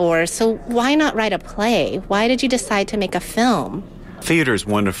theater before, so why not write a play? Why did you decide to make a film? Theater is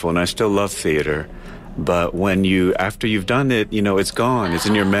wonderful, and I still love theater. But after you've done it, it's gone. It's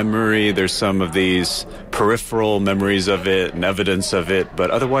in your memory. There's some of these peripheral memories of it and evidence of it, but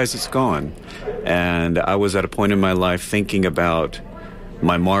otherwise it's gone. And I was at a point in my life thinking about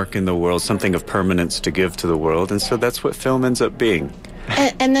my mark in the world, something of permanence to give to the world, and so that's what film ends up being.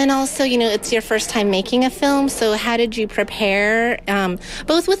 And then also, it's your first time making a film, so how did you prepare,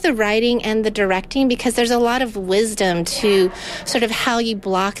 both with the writing and the directing? Because there's a lot of wisdom to sort of how you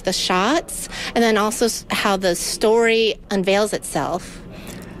block the shots, and then also how the story unveils itself.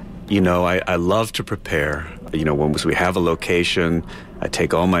 I love to prepare. When we have a location, I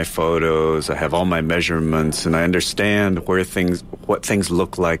take all my photos, I have all my measurements, and I understand what things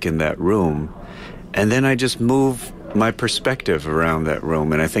look like in that room. And then I just move my perspective around that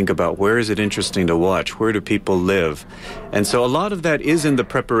room, and I think about where is it interesting to watch, where do people live, and so a lot of that is in the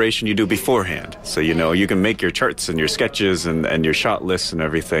preparation you do beforehand. So you can make your charts and your sketches and your shot lists and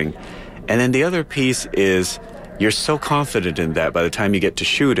everything, and then the other piece is you're so confident in that by the time you get to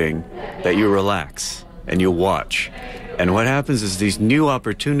shooting that you relax and you watch, and what happens is these new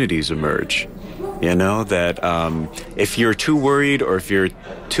opportunities emerge. That if you're too worried or if you're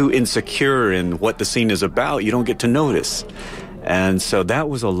too insecure in what the scene is about, you don't get to notice. And so that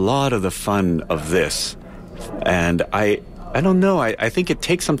was a lot of the fun of this. And I don't know, I think it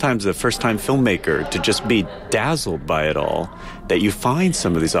takes sometimes a first-time filmmaker to just be dazzled by it all, that you find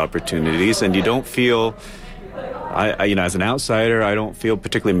some of these opportunities and you don't feel... as an outsider, I don't feel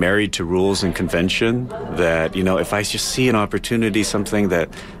particularly married to rules and convention, that, if I just see an opportunity, something that...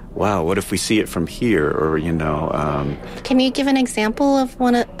 wow, what if we see it from here? Or, Can you give an example of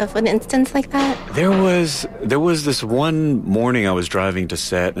an instance like that? There was this one morning I was driving to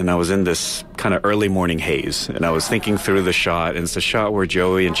set, and I was in this kind of early morning haze, and I was thinking through the shot, and it's the shot where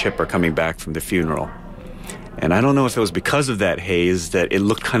Joey and Chip are coming back from the funeral. And I don't know if it was because of that haze that it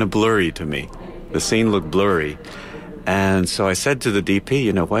looked kind of blurry to me. The scene looked blurry. And so I said to the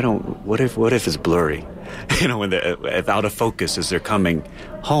DP, what if it's blurry? If out of focus as they're coming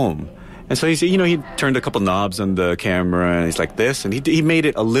home. And so he turned a couple knobs on the camera, and he's like this, and he made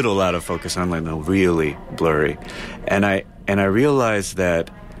it a little out of focus. I'm like, no, really blurry. And I realized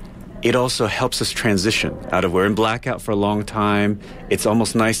that it also helps us transition out of, we're in blackout for a long time. It's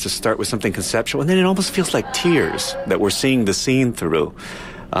almost nice to start with something conceptual, and then it almost feels like tears that we're seeing the scene through.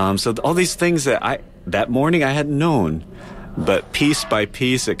 So all these things that morning I hadn't known, but piece by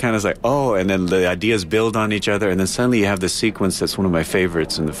piece, it kind of is like, oh, and then the ideas build on each other, and then suddenly you have this sequence that's one of my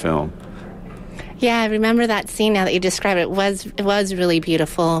favorites in the film. Yeah, I remember that scene now that you described it. It was really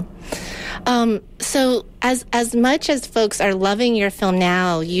beautiful. So as much as folks are loving your film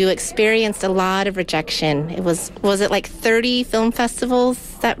now, you experienced a lot of rejection. Was it like 30 film festivals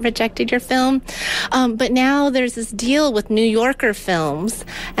that rejected your film? But now there's this deal with New Yorker Films,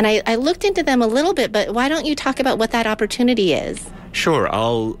 and I looked into them a little bit, but why don't you talk about what that opportunity is? Sure,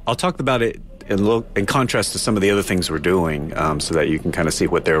 I'll talk about it in contrast to some of the other things we're doing, so that you can kind of see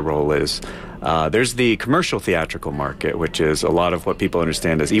what their role is. There's the commercial theatrical market, which is a lot of what people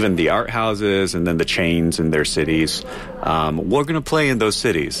understand as even the art houses and then the chains in their cities. We're going to play in those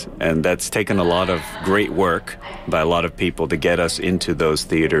cities, and that's taken a lot of great work by a lot of people to get us into those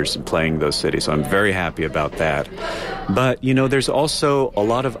theaters and playing those cities. So I'm very happy about that. But, there's also a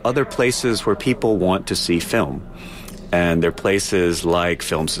lot of other places where people want to see film. And there are places like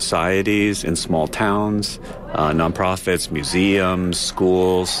film societies in small towns, nonprofits, museums,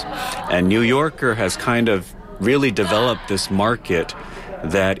 schools. And New Yorker has kind of really developed this market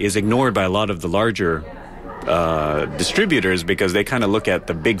that is ignored by a lot of the larger distributors, because they kind of look at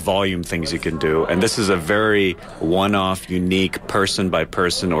the big volume things you can do. And this is a very one-off, unique,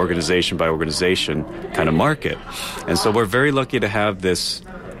 person-by-person, organization-by-organization kind of market. And so we're very lucky to have this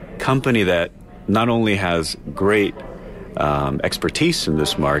company that not only has great expertise in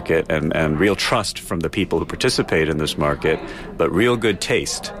this market and real trust from the people who participate in this market, but real good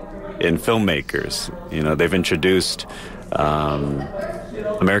taste in filmmakers. They've introduced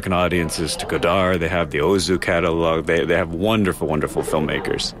American audiences to Godard. They have the Ozu catalog. They have wonderful, wonderful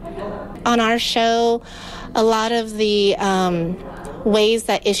filmmakers. On our show, a lot of the ways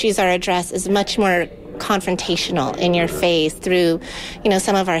that issues are addressed is much more confrontational, in your face, through,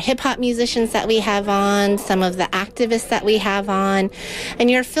 some of our hip-hop musicians that we have on, some of the activists that we have on. And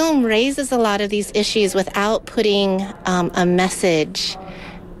your film raises a lot of these issues without putting a message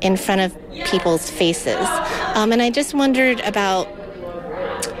in front of people's faces. And I just wondered about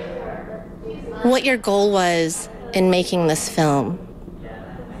what your goal was in making this film.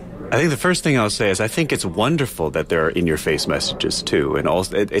 I think the first thing I'll say is I think it's wonderful that there are in-your-face messages, too. And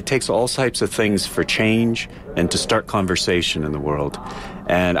it takes all types of things for change and to start conversation in the world.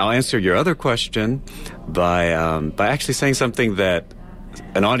 And I'll answer your other question by actually saying something that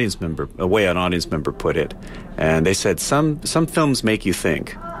an audience member put it. And they said, some films make you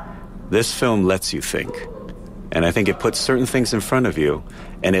think. This film lets you think. And I think it puts certain things in front of you,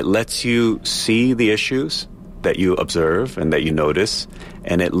 and it lets you see the issues that you observe and that you notice,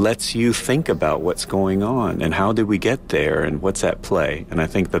 and it lets you think about what's going on and how did we get there and what's at play. And I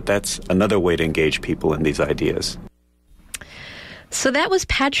think that that's another way to engage people in these ideas. So that was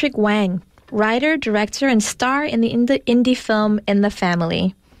Patrick Wang, writer, director, and star in the indie film In the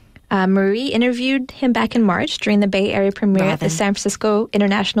Family. Marie interviewed him back in March during the Bay Area premiere at the San Francisco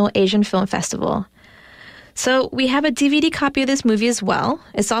International Asian Film Festival. So we have a DVD copy of this movie as well.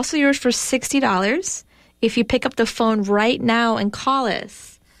 It's also yours for $60 if you pick up the phone right now and call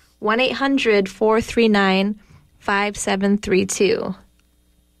us, 1-800-439-5732.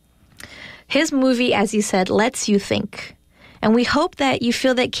 His movie, as you said, lets you think. And we hope that you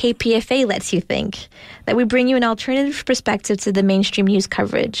feel that KPFA lets you think, that we bring you an alternative perspective to the mainstream news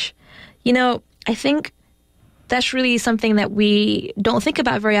coverage. I think that's really something that we don't think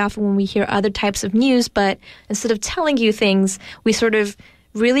about very often when we hear other types of news, but instead of telling you things, we sort of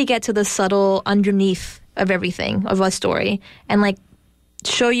really get to the subtle underneath of everything, of a story, and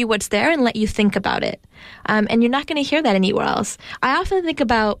show you what's there and let you think about it. And you're not going to hear that anywhere else. I often think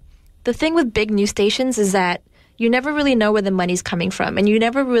about the thing with big news stations is that you never really know where the money's coming from, and you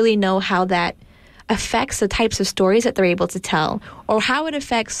never really know how that affects the types of stories that they're able to tell, or how it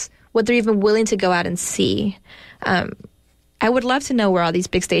affects what they're even willing to go out and see. I would love to know where all these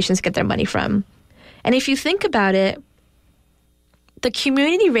big stations get their money from. And if you think about it, the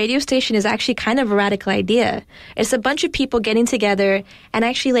community radio station is actually kind of a radical idea. It's a bunch of people getting together and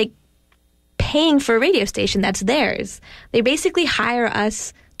actually paying for a radio station that's theirs. They basically hire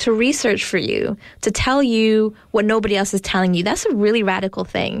us to research for you, to tell you what nobody else is telling you. That's a really radical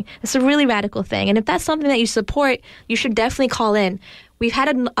thing. It's a really radical thing. And if that's something that you support, you should definitely call in. We've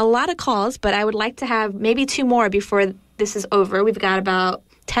had a lot of calls, but I would like to have maybe 2 more before this is over. We've got about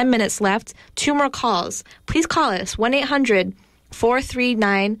 10 minutes left. 2 more calls. Please call us,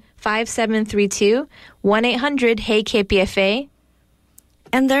 1-800-439-5732, 1-800-HEY-KPFA.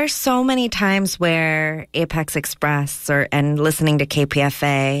 And there's so many times where Apex Express and listening to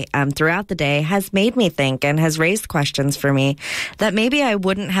KPFA throughout the day has made me think and has raised questions for me that maybe I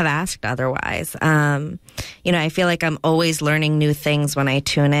wouldn't have asked otherwise. I feel like I'm always learning new things when I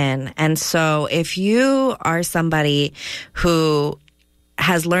tune in. And so if you are somebody who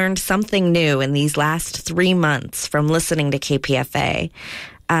has learned something new in these last 3 months from listening to KPFA,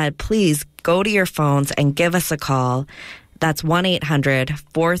 please go to your phones and give us a call. That's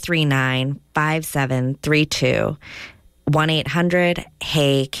 1-800-439-5732,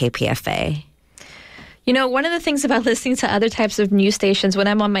 1-800-HEY-KPFA. One of the things about listening to other types of news stations, when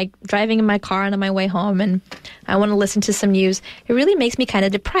I'm driving in my car and on my way home and I want to listen to some news, it really makes me kind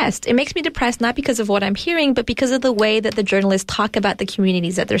of depressed. It makes me depressed not because of what I'm hearing, but because of the way that the journalists talk about the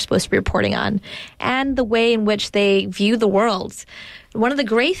communities that they're supposed to be reporting on and the way in which they view the world. One of the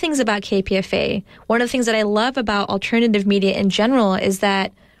great things about KPFA, one of the things that I love about alternative media in general is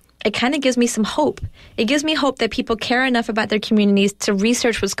that it kind of gives me some hope. It gives me hope that people care enough about their communities to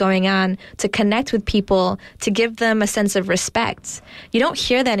research what's going on, to connect with people, to give them a sense of respect. You don't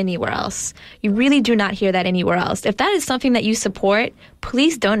hear that anywhere else. You really do not hear that anywhere else. If that is something that you support,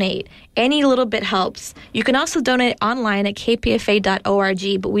 please donate. Any little bit helps. You can also donate online at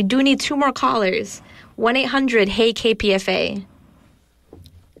kpfa.org, but we do need 2 more callers. 1-800-HEY-KPFA.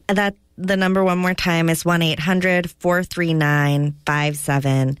 That the number one more time is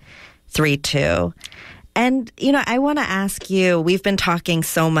 1-800-439-5732. And, I want to ask you, we've been talking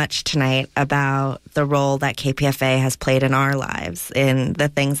so much tonight about the role that KPFA has played in our lives, in the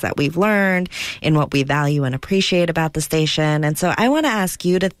things that we've learned, in what we value and appreciate about the station. And so I want to ask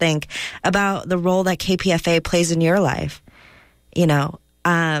you to think about the role that KPFA plays in your life.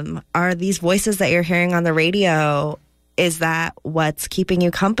 Are these voices that you're hearing on the radio, is that what's keeping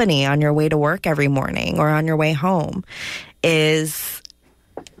you company on your way to work every morning or on your way home? Is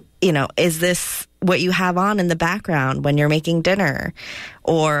this what you have on in the background when you're making dinner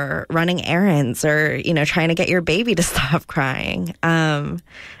or running errands or, you know, trying to get your baby to stop crying.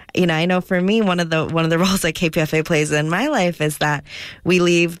 You know, I know for me, one of the roles that KPFA plays in my life is that we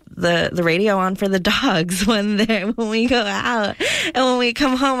leave the radio on for the dogs when we go out. And when we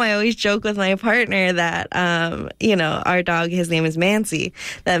come home, I always joke with my partner that, you know, our dog, his name is Mancy,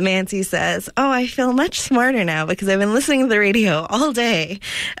 that Mancy says, "Oh, I feel much smarter now because I've been listening to the radio all day."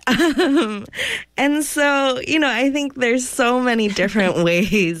 And so, you know, I think there's so many different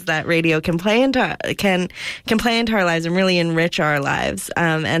ways that radio can play into our lives and really enrich our lives.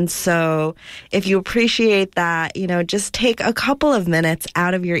 And so if you appreciate that, you know, just take a couple of minutes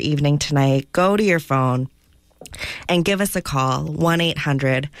out of your evening tonight, go to your phone and give us a call,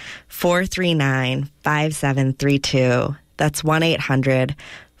 1-800-439-5732. That's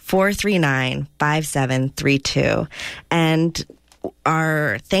 1-800-439-5732. And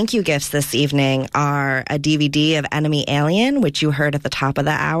our thank you gifts this evening are a DVD of Enemy Alien, which you heard at the top of the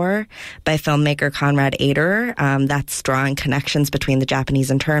hour, by filmmaker Conrad Aderer. That's drawing connections between the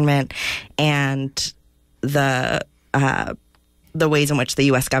Japanese internment and the ways in which the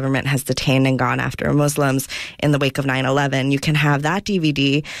U.S. government has detained and gone after Muslims in the wake of 9/11. You can have that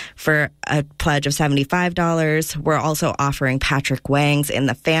DVD for a pledge of $75. We're also offering Patrick Wang's In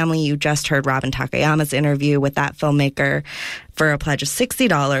the Family. You just heard Robin Takayama's interview with that filmmaker for a pledge of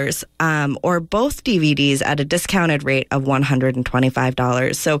 $60, or both DVDs at a discounted rate of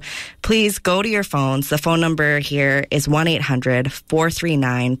 $125. So please go to your phones. The phone number here is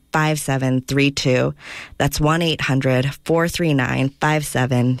 1-800-439-5732. That's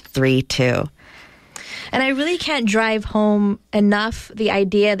 1-800-439-5732. And I really can't drive home enough the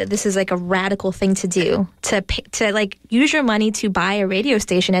idea that this is like a radical thing to do, to like use your money to buy a radio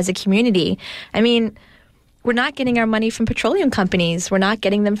station as a community. I mean, we're not getting our money from petroleum companies. We're not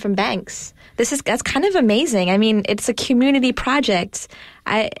getting them from banks. That's kind of amazing. I mean, it's a community project.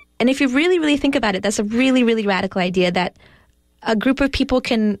 And if you really, really think about it, that's a really, really radical idea that a group of people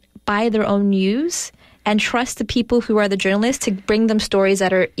can buy their own news and trust the people who are the journalists to bring them stories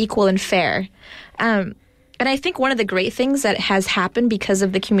that are equal and fair. And I think one of the great things that has happened because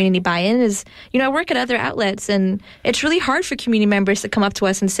of the community buy-in is, you know, I work at other outlets, and it's really hard for community members to come up to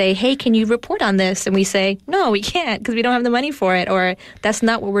us and say, "Hey, can you report on this?" And we say, "No, we can't because we don't have the money for it," or "That's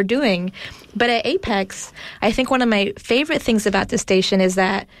not what we're doing." But at Apex, I think one of my favorite things about this station is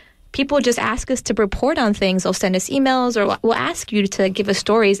that people just ask us to report on things. They'll send us emails, or we'll ask you to give us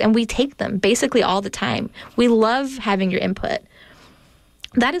stories, and we take them basically all the time. We love having your input.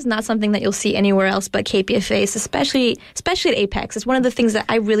 That is not something that you'll see anywhere else but KPFA, especially at Apex. It's one of the things that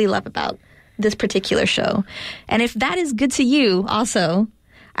I really love about this particular show. And if that is good to you also,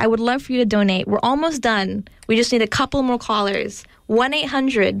 I would love for you to donate. We're almost done. We just need a couple more callers.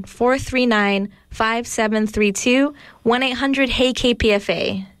 1-800-439-5732,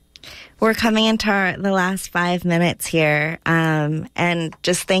 1-800-HEY-KPFA. We're coming into the last 5 minutes here, and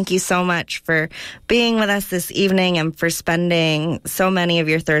just thank you so much for being with us this evening and for spending so many of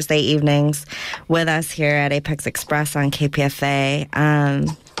your Thursday evenings with us here at Apex Express on KPFA.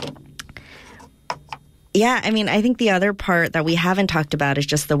 Yeah, I mean, I think the other part that we haven't talked about is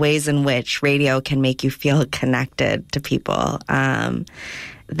just the ways in which radio can make you feel connected to people.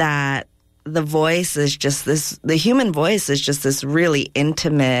 That the voice is just the human voice is just this really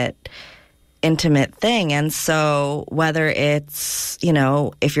intimate thing. And so whether it's, you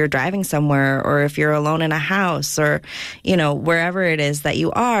know, if you're driving somewhere or if you're alone in a house or, you know, wherever it is that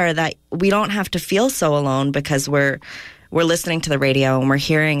you are, that we don't have to feel so alone because we're listening to the radio and we're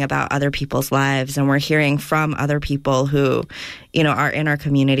hearing about other people's lives and we're hearing from other people who, you know, are in our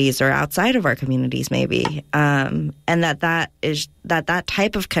communities or outside of our communities maybe. And that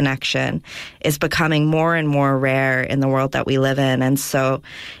type of connection is becoming more and more rare in the world that we live in. And so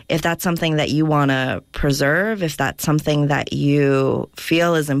if that's something that you want to preserve, if that's something that you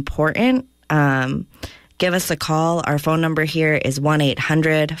feel is important, give us a call. Our phone number here is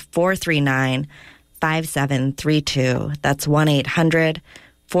 1-800-439-5732. That's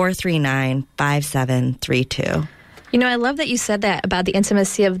 1-800-439-5732. You know, I love that you said that about the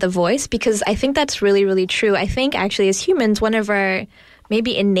intimacy of the voice, because I think that's really, really true. I think actually as humans, one of our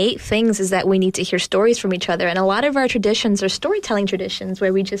maybe innate things is that we need to hear stories from each other. And a lot of our traditions are storytelling traditions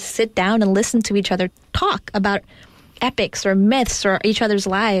where we just sit down and listen to each other talk about epics or myths or each other's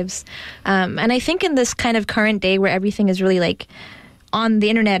lives. And I think in this kind of current day where everything is really like on the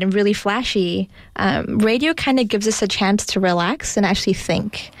internet and really flashy, radio kind of gives us a chance to relax and actually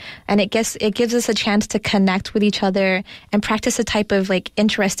think. And it gives us a chance to connect with each other and practice a type of like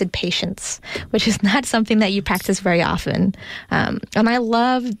interested patience, which is not something that you practice very often. And I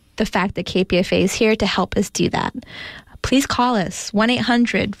love the fact that KPFA is here to help us do that. Please call us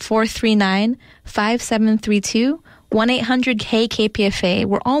 1-800-439-5732, 1-800-KPFA.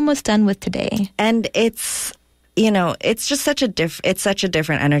 We're almost done with today. And it's just such a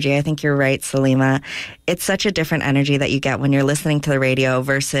different energy. I think you're right, Salima. It's such a different energy that you get when you're listening to the radio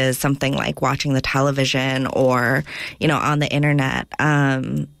versus something like watching the television or, on the internet.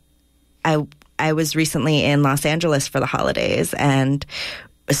 I was recently in Los Angeles for the holidays and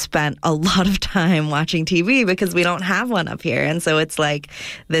spent a lot of time watching TV because we don't have one up here. And so it's like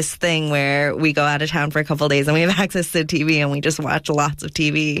this thing where we go out of town for a couple of days and we have access to TV and we just watch lots of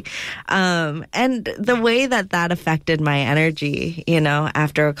TV. And the way that affected my energy,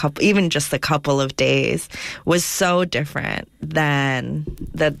 after even just a couple of days was so different than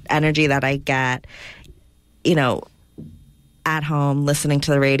the energy that I get, at home listening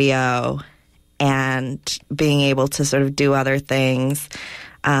to the radio and being able to sort of do other things.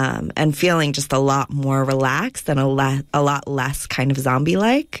 And feeling just a lot more relaxed and a lot less kind of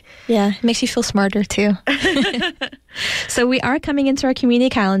zombie-like. Yeah, it makes you feel smarter too. So we are coming into our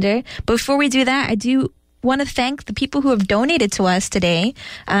community calendar. Before we do that, I do want to thank the people who have donated to us today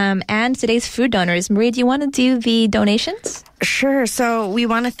and today's food donors. Marie, do you want to do the donations? Sure. So we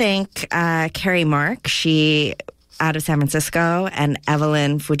want to thank Carrie Mark. She out of San Francisco, and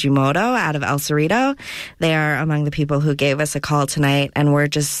Evelyn Fujimoto out of El Cerrito. They are among the people who gave us a call tonight, and we're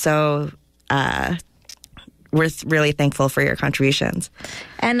just so we're really thankful for your contributions.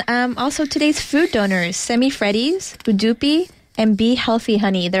 And also today's food donors, Semi Freddy's, Udupi, and Be Healthy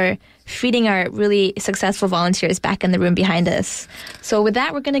Honey. They're feeding our really successful volunteers back in the room behind us. So with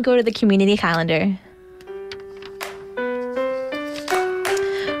that, we're going to go to the community calendar.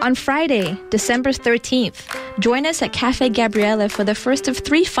 On Friday, December 13th, join us at Cafe Gabriela for the first of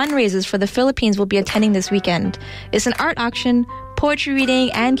 3 fundraisers for the Philippines we'll be attending this weekend. It's an art auction, poetry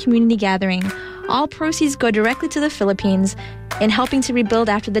reading, and community gathering. All proceeds go directly to the Philippines in helping to rebuild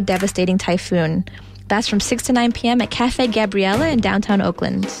after the devastating typhoon. That's from 6 to 9 p.m. at Cafe Gabriela in downtown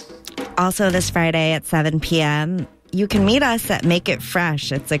Oakland. Also this Friday at 7 p.m., you can meet us at Make It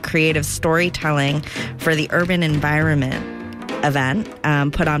Fresh. It's a creative storytelling for the urban environment event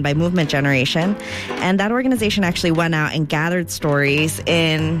put on by Movement Generation. And that organization actually went out and gathered stories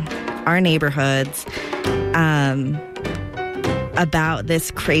in our neighborhoods about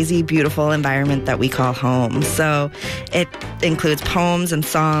this crazy, beautiful environment that we call home. So it includes poems and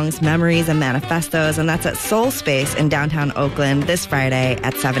songs, memories and manifestos, and that's at Soul Space in downtown Oakland this Friday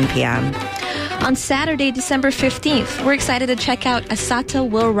at 7 p.m. On Saturday, December 15th, we're excited to check out Asata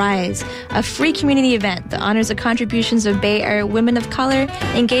Will Rise, a free community event that honors the contributions of Bay Area women of color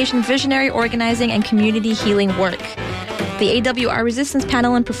engaged in visionary organizing and community healing work. The AWR Resistance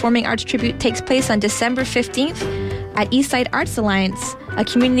Panel and Performing Arts Tribute takes place on December 15th at Eastside Arts Alliance, a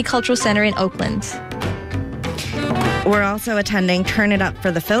community cultural center in Oakland. We're also attending Turn It Up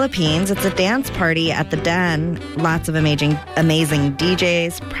for the Philippines. It's a dance party at the Den. Lots of amazing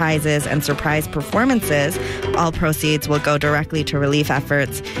DJs, prizes, and surprise performances. All proceeds will go directly to relief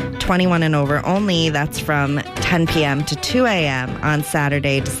efforts. 21 and over only. That's from 10 p.m. to 2 a.m. on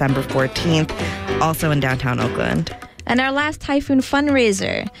Saturday, December 14th, also in downtown Oakland. And our last typhoon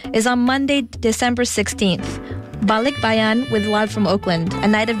fundraiser is on Monday, December 16th. Balik Bayan with Love from Oakland, a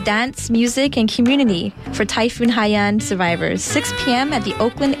night of dance, music, and community for Typhoon Haiyan survivors, 6 p.m. at the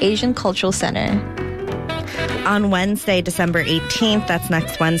Oakland Asian Cultural Center. On Wednesday, December 18th, that's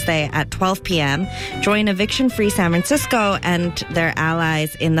next Wednesday at 12 p.m., join Eviction Free San Francisco and their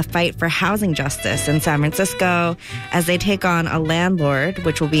allies in the fight for housing justice in San Francisco as they take on a landlord,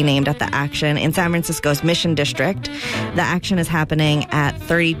 which will be named at the action in San Francisco's Mission District. The action is happening at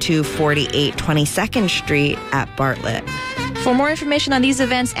 3248 22nd Street at Bartlett. For more information on these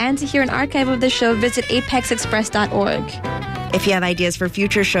events and to hear an archive of the show, visit apexexpress.org. If you have ideas for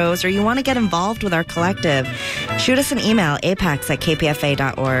future shows or you want to get involved with our collective, shoot us an email,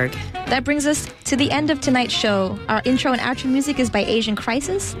 apex@kpfa.org. That brings us to the end of tonight's show. Our intro and outro music is by Asian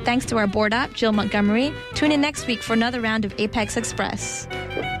Crisis. Thanks to our board op, Jill Montgomery. Tune in next week for another round of Apex Express.